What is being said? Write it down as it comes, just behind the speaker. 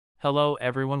Hello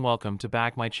everyone, welcome to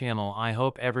back my channel. I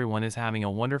hope everyone is having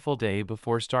a wonderful day.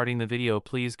 Before starting the video,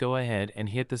 please go ahead and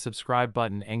hit the subscribe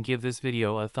button and give this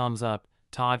video a thumbs up.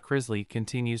 Todd Chrisley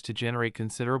continues to generate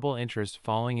considerable interest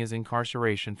following his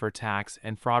incarceration for tax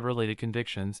and fraud-related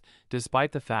convictions,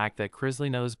 despite the fact that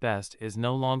Chrisley Knows Best is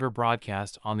no longer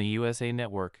broadcast on the USA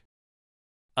Network.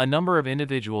 A number of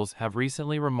individuals have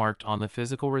recently remarked on the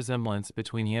physical resemblance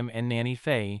between him and Nanny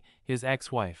Faye, his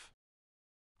ex-wife.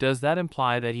 Does that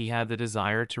imply that he had the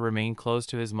desire to remain close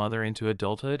to his mother into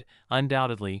adulthood?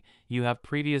 Undoubtedly, you have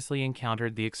previously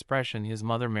encountered the expression his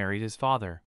mother married his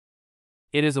father.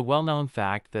 It is a well-known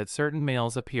fact that certain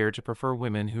males appear to prefer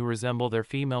women who resemble their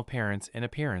female parents in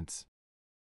appearance.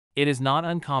 It is not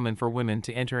uncommon for women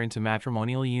to enter into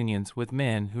matrimonial unions with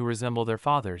men who resemble their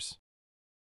fathers.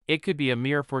 It could be a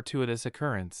mere fortuitous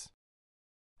occurrence.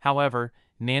 However,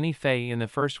 Nanny Faye and the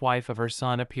first wife of her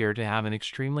son appear to have an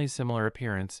extremely similar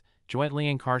appearance. Jointly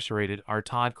incarcerated are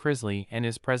Todd Chrisley and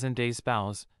his present-day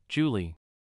spouse, Julie.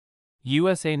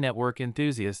 USA Network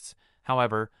enthusiasts,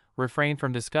 however, refrained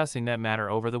from discussing that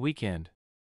matter over the weekend.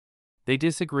 They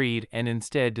disagreed and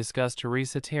instead discussed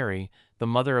Teresa Terry, the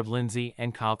mother of Lindsay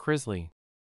and Kyle Chrisley.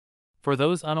 For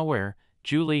those unaware,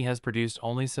 Julie has produced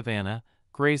only Savannah,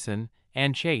 Grayson,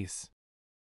 and Chase.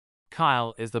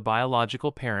 Kyle is the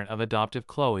biological parent of adoptive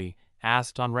Chloe.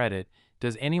 Asked on Reddit,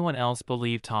 does anyone else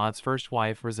believe Todd's first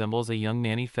wife resembles a young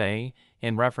Nanny Faye?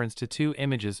 In reference to two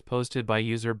images posted by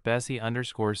user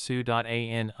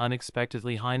Bessie_Sue.an,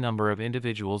 unexpectedly high number of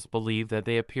individuals believe that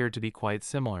they appear to be quite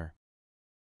similar.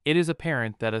 It is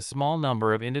apparent that a small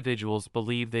number of individuals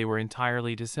believe they were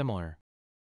entirely dissimilar.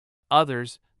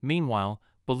 Others, meanwhile,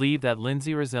 believe that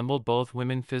Lindsay resembled both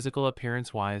women physical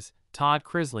appearance-wise. Todd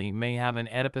Chrisley may have an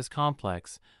Oedipus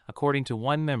complex, according to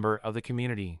one member of the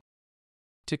community.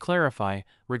 To clarify,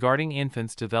 regarding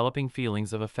infants developing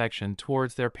feelings of affection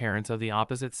towards their parents of the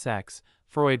opposite sex,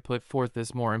 Freud put forth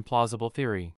this more implausible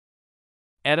theory.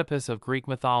 Oedipus of Greek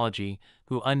mythology,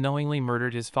 who unknowingly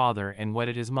murdered his father and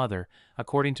wedded his mother,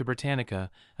 according to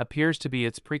Britannica, appears to be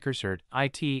its precursor.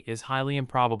 It is highly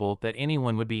improbable that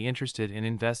anyone would be interested in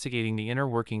investigating the inner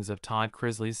workings of Todd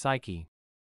Chrisley's psyche.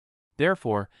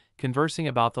 Therefore, conversing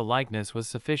about the likeness was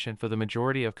sufficient for the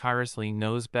majority of Chrisley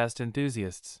Knows Best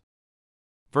enthusiasts.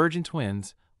 Virgin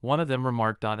twins, one of them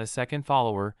remarked. A second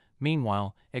follower,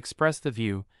 meanwhile, expressed the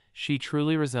view, she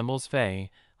truly resembles Faye,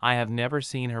 I have never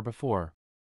seen her before.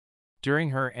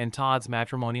 During her and Todd's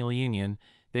matrimonial union,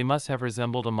 they must have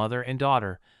resembled a mother and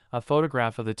daughter. A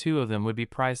photograph of the two of them would be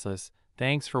priceless.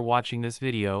 Thanks for watching this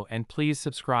video and please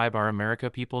subscribe our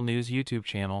America People News YouTube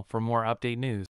channel for more update news.